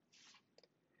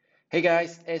Hey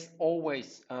guys, as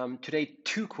always, today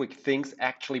two quick things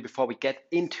actually before we get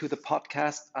into the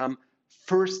podcast.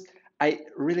 First, I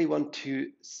really want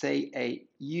to say a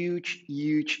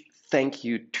huge thank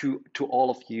you to all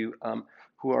of you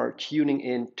who are tuning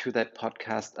in to that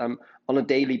podcast on a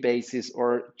daily basis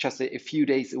or just a few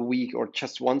days a week or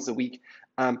just once a week.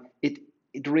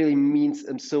 It really means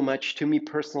so much to me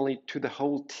personally, to the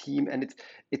whole team, and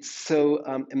it's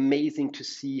so amazing to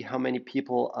see how many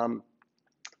people.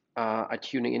 Are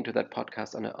tuning into that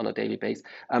podcast on a daily basis.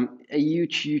 A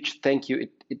huge thank you.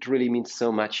 It really means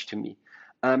so much to me.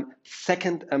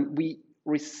 Second, we've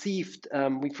received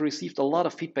a lot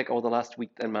of feedback over the last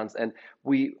week and months, and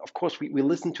of course we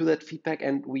listen to that feedback,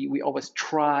 and we always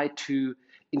try to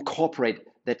incorporate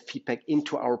that feedback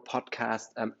into our podcast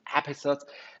episodes.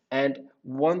 And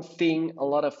one thing a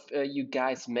lot of you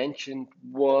guys mentioned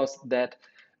was that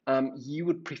you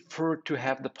would prefer to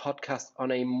have the podcast on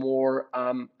a more,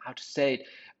 how to say it,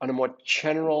 on a more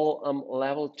general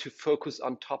level to focus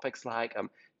on topics like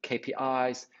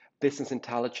KPIs, business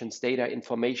intelligence, data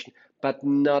information, but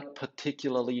not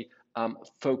particularly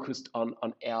focused on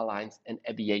airlines and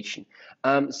aviation.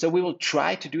 So we will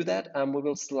try to do that. We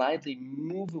will slightly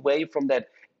move away from that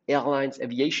airlines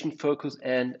aviation focus,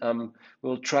 and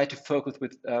we'll try to focus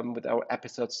with our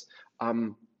episodes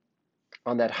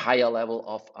on that higher level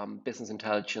of business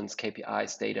intelligence,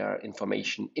 KPIs, data,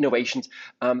 information, innovations,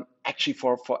 actually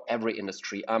for every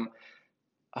industry. I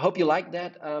hope you like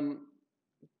that.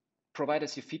 Provide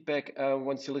us your feedback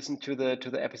once you listen to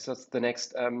the episodes the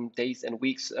next days and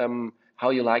weeks. How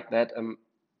you like that?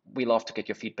 We love to get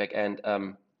your feedback, and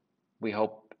we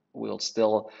hope we'll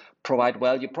still provide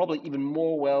value, probably even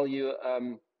more value,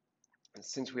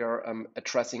 since we are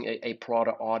addressing a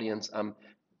broader audience.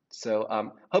 So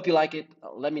hope you like it.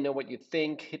 Let me know what you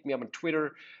think. Hit me up on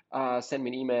Twitter, send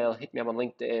me an email, hit me up on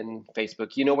LinkedIn,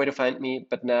 Facebook. You know where to find me.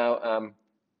 But now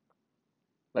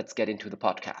let's get into the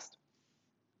podcast.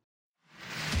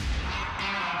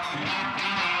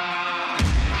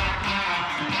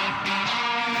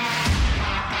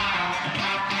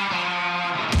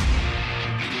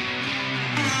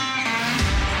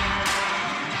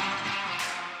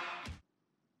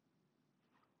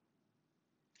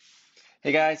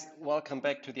 Hey guys, welcome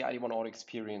back to the ID1 Auto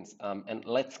Experience, and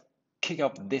let's kick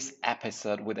off this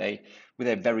episode with a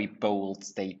very bold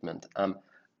statement.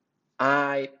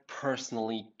 I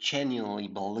personally, genuinely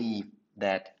believe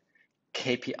that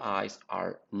KPIs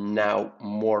are now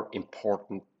more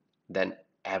important than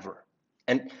ever,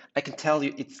 and I can tell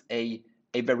you it's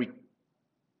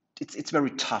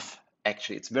very tough.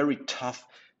 Actually, it's very tough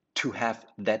to have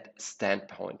that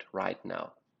standpoint right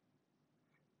now.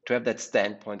 To have that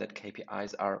standpoint that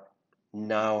KPIs are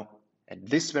now, at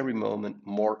this very moment,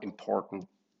 more important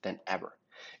than ever.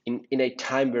 In a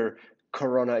time where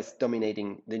Corona is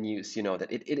dominating the news, you know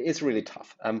that it is really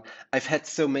tough. I've had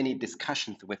so many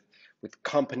discussions with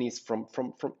companies from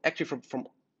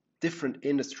different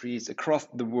industries across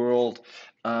the world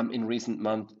in recent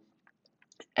months,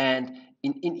 and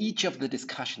in each of the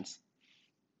discussions,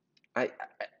 I,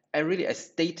 I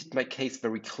stated my case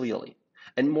very clearly.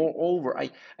 And moreover, I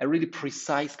really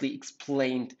precisely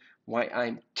explained why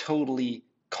I'm totally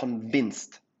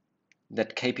convinced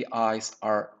that KPIs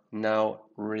are now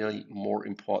really more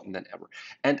important than ever.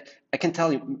 And I can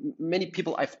tell you, many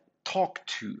people I've talked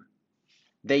to,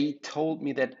 they told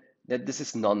me that this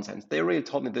is nonsense. They really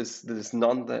told me this is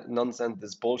nonsense,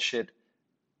 this bullshit,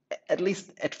 at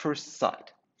least at first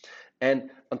sight. And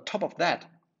on top of that,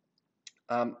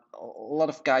 a lot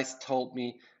of guys told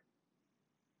me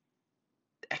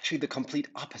actually the complete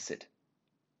opposite.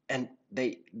 And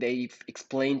they've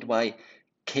explained why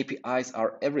KPIs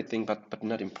are everything but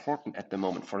not important at the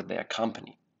moment for their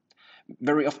company.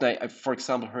 Very often I for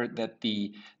example heard that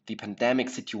the pandemic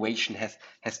situation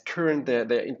has turned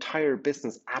their entire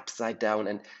business upside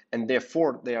down, and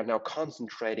therefore they are now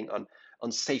concentrating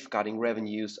on safeguarding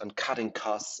revenues, on cutting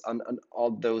costs, on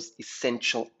all those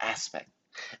essential aspects.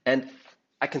 And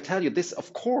I can tell you this,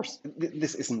 of course,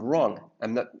 this isn't wrong.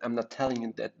 I'm not telling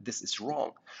you that this is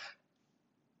wrong.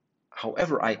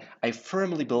 However, I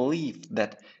firmly believe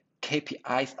that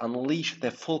KPIs unleash their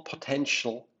full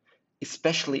potential,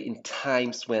 especially in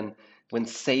times when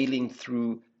sailing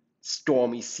through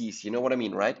stormy seas. You know what I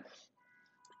mean, right?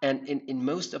 And in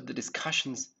most of the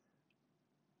discussions,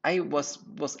 I was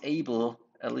able,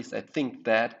 at least I think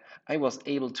that I was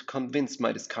able to convince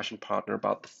my discussion partner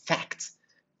about the facts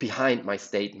behind my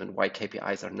statement why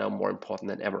KPIs are now more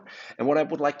important than ever. And what I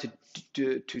would like to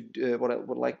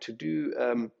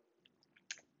do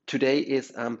today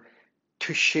is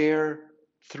to share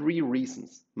three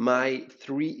reasons, my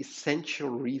three essential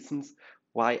reasons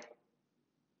why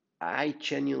I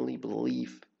genuinely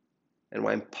believe, and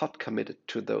why I'm pot committed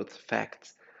to those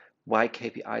facts, why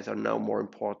KPIs are now more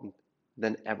important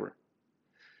than ever.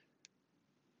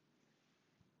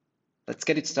 Let's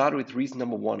get it started with reason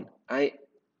number one. I'm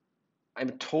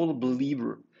a total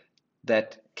believer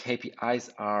that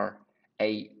KPIs are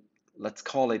a, let's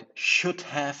call it, should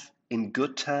have in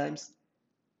good times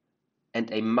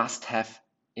and a must have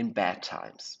in bad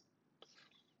times.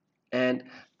 And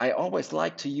I always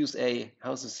like to use a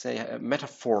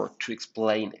metaphor to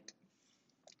explain it.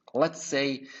 Let's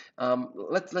say,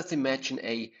 let's imagine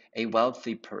a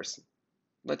wealthy person.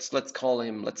 Let's call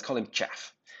him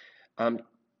Jeff.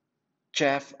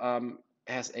 Jeff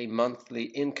has a monthly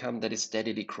income that is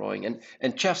steadily growing,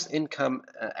 and Jeff's income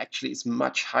actually is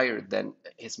much higher than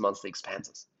his monthly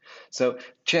expenses. So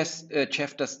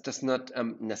Jeff does not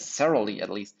necessarily, at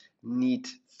least, need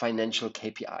financial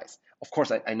KPIs. Of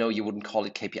course, I know you wouldn't call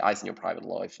it KPIs in your private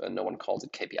life, and no one calls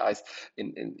it KPIs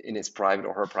in his private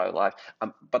or her private life.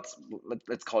 But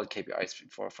let's call it KPIs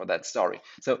for that story.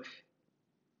 So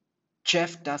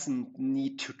Jeff doesn't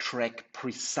need to track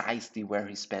precisely where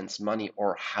he spends money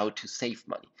or how to save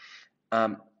money,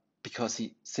 because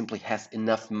he simply has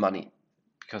enough money,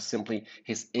 because simply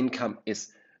his income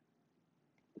is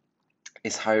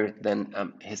higher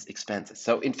than his expenses.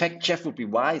 So in fact, Jeff would be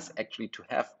wise actually to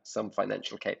have some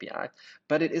financial KPI,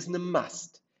 but it isn't a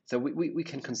must. So we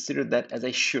can consider that as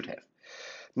a should have.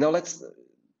 Now let's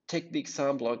take the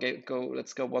example, or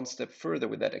let's go one step further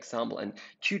with that example. And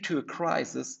due to a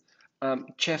crisis,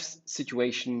 Jeff's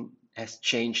situation has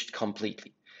changed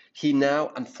completely. He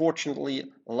now,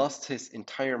 unfortunately, lost his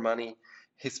entire money.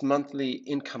 His monthly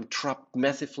income dropped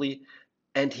massively,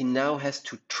 and he now has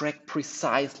to track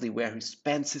precisely where he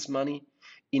spends his money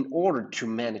in order to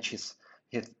manage his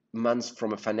months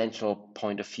from a financial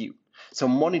point of view. So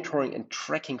monitoring and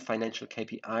tracking financial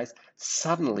KPIs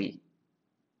suddenly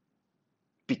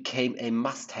became a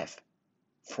must-have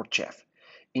for Jeff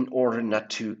in order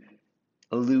not to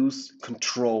lose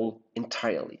control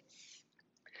entirely.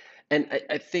 And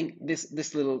I think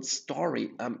this little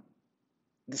story,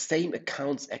 the same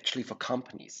accounts actually for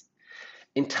companies.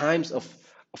 In times of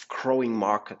growing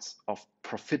markets, of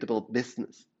profitable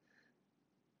business,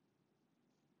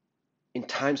 in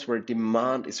times where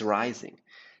demand is rising,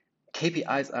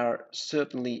 KPIs are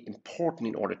certainly important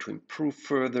in order to improve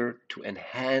further, to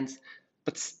enhance,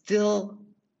 but still,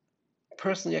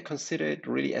 personally, I consider it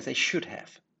really as a should have.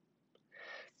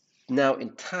 Now,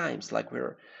 in times like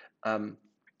we're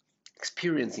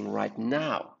experiencing right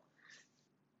now,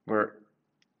 where,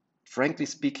 frankly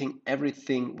speaking,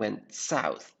 everything went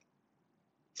south,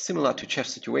 similar to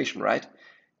Jeff's situation, right?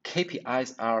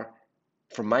 KPIs are,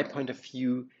 from my point of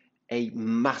view, a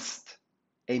must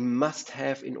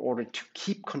have in order to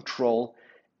keep control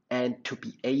and to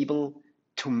be able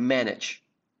to manage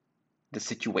the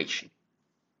situation.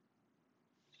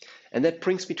 And that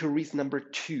brings me to reason number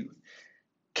two.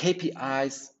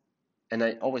 KPIs, and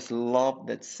I always love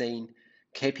that saying,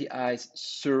 KPIs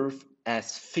serve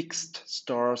as fixed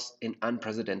stars in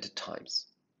unprecedented times.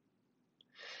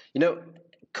 You know,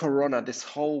 Corona, this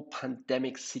whole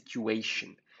pandemic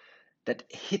situation that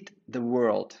hit the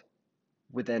world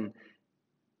with an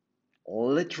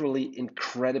literally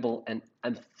incredible and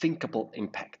unthinkable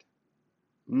impact.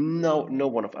 No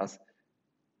one of us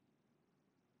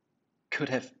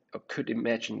could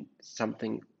imagine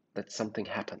something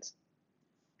happens.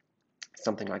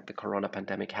 Something like the Corona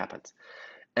pandemic happens.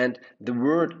 And the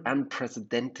word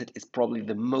unprecedented is probably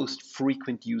the most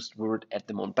frequent used word at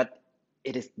the moment, but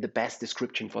it is the best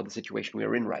description for the situation we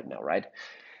are in right now, right?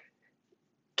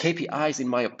 KPIs, in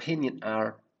my opinion,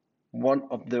 are one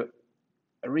of the,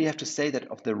 I really have to say that,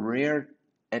 of the rare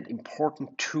and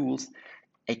important tools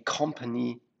a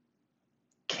company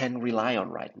can rely on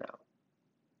right now.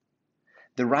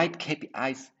 The right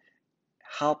KPIs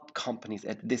help companies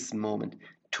at this moment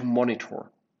to monitor,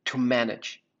 to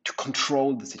manage, to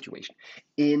control the situation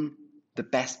in the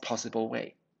best possible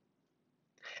way.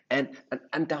 And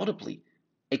undoubtedly,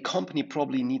 a company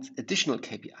probably needs additional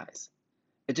KPIs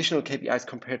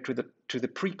compared to the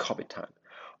pre-COVID time.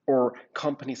 Or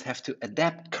companies have to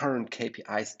adapt current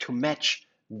KPIs to match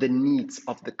the needs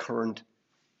of the current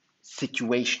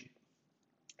situation.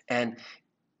 And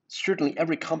certainly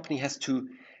every company has to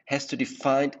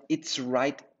define its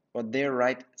right, or their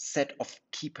right set of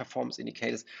key performance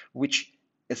indicators, which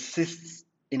assists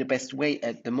in the best way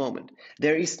at the moment.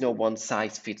 There is no one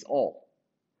size fits all.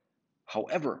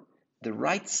 However, the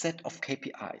right set of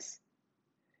KPIs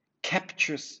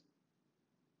captures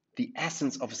the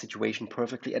essence of a situation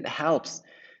perfectly and helps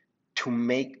to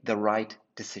make the right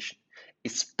decision,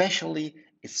 especially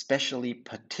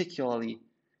particularly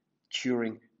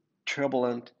during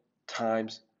turbulent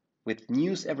times with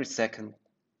news every second.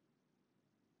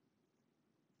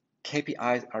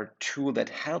 KPIs are a tool that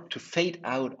help to fade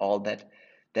out all that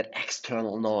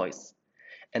external noise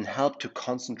and help to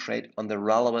concentrate on the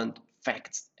relevant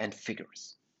facts and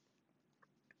figures.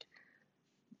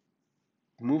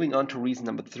 Moving on to reason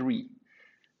number 3.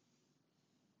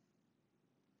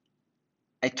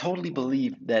 I totally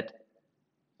believe that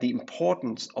the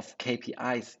importance of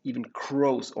KPIs even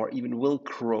grows or even will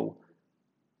grow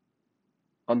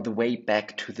on the way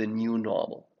back to the new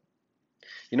normal.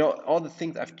 You know, all the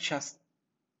things I've just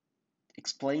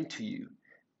explained to you,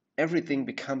 everything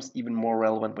becomes even more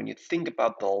relevant when you think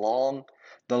about the long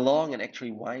and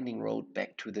actually winding road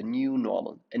back to the new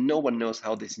normal. And no one knows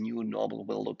how this new normal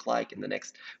will look like in the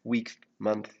next week,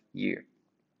 month, year.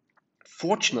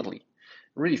 Fortunately,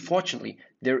 really fortunately,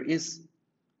 there is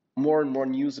more and more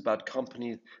news about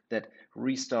companies that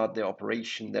restart their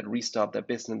operation, that restart their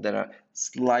business, that are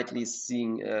slightly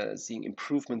seeing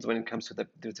improvements when it comes to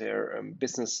their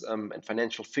business and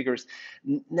financial figures.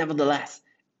 Nevertheless,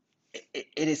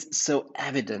 it is so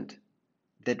evident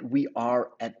that we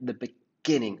are at the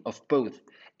beginning of both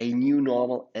a new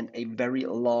normal and a very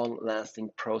long-lasting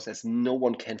process no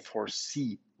one can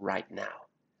foresee right now.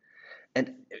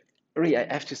 And really, I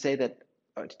have to say that,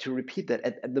 to repeat that,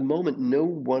 at the moment, no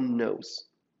one knows.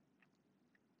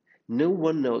 No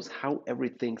one knows how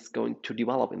everything's going to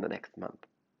develop in the next month.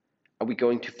 Are we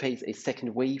going to face a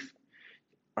second wave?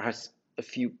 Are a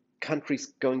few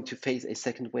countries going to face a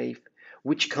second wave?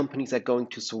 Which companies are going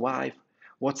to survive?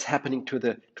 What's happening to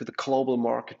the global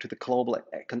market, to the global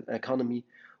economy?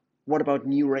 What about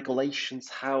new regulations?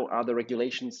 How are the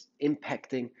regulations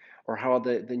impacting, or how are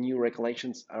the new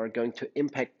regulations are going to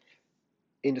impact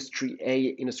industry A,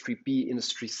 industry B,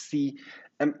 industry C?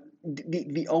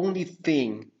 The only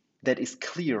thing that is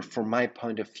clear from my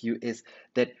point of view is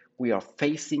that we are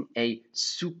facing a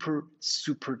super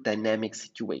dynamic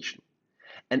situation.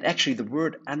 And actually, the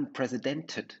word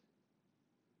unprecedented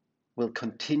will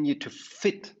continue to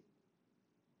fit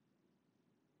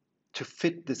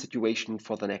the situation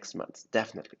for the next months,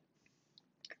 definitely.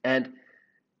 And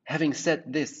having said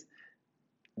this,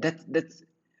 that's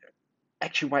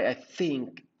actually why I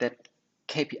think that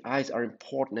KPIs are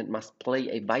important and must play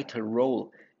a vital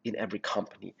role in every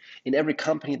company. In every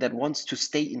company that wants to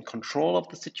stay in control of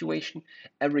the situation,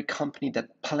 every company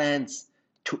that plans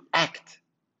to act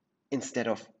instead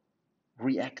of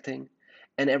reacting,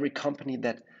 and every company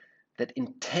that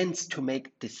intends to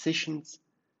make decisions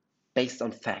based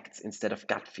on facts instead of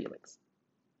gut feelings.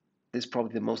 This is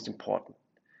probably the most important.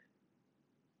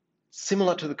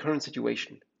 Similar to the current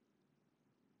situation,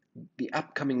 the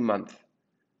upcoming month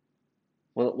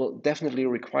will definitely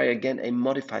require, again, a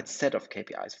modified set of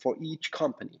KPIs for each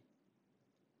company.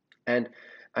 And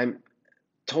I'm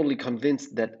totally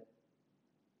convinced that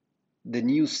the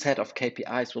new set of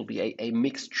KPIs will be a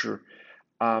mixture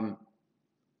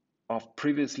of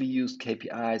previously used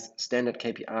KPIs, standard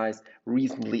KPIs,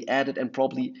 recently added, and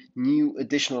probably new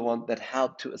additional ones that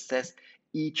help to assess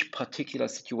each particular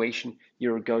situation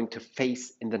you're going to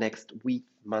face in the next week,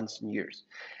 months, and years.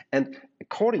 And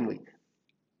accordingly,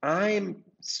 I'm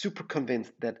super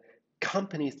convinced that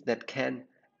companies that can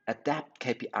adapt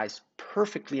KPIs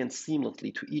perfectly and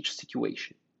seamlessly to each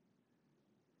situation,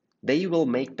 they will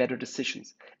make better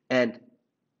decisions. And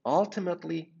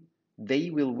ultimately, they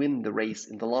will win the race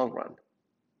in the long run.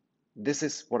 This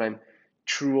is what I'm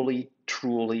truly,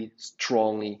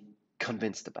 strongly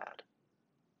convinced about.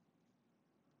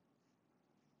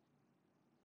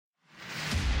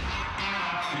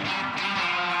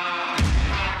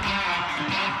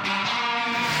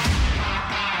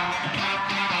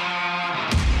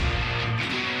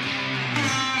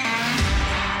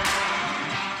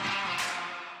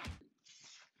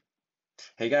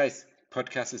 Hey guys,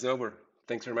 podcast is over.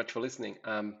 Thanks very much for listening.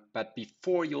 But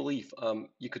before you leave,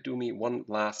 you could do me one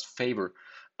last favor.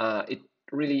 It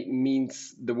really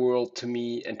means the world to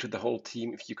me and to the whole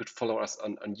team if you could follow us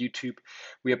on YouTube.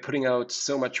 We are putting out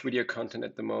so much video content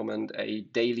at the moment, a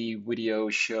daily video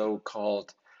show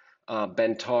called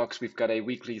Ben Talks. We've got a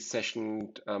weekly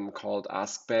session called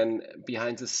Ask Ben,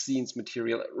 behind the scenes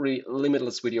material, really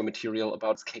limitless video material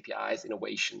about KPIs,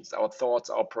 innovations, our thoughts,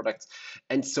 our products,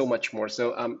 and so much more.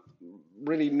 So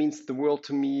really means the world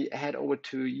to me. Head over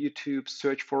to YouTube,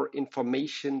 search for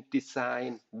Information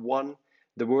Design 1,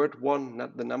 the word 1,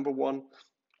 not the number 1.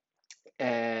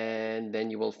 And then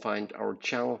you will find our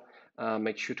channel.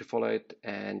 Make sure to follow it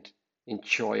and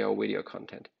enjoy our video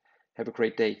content. Have a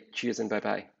great day. Cheers and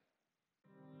bye-bye.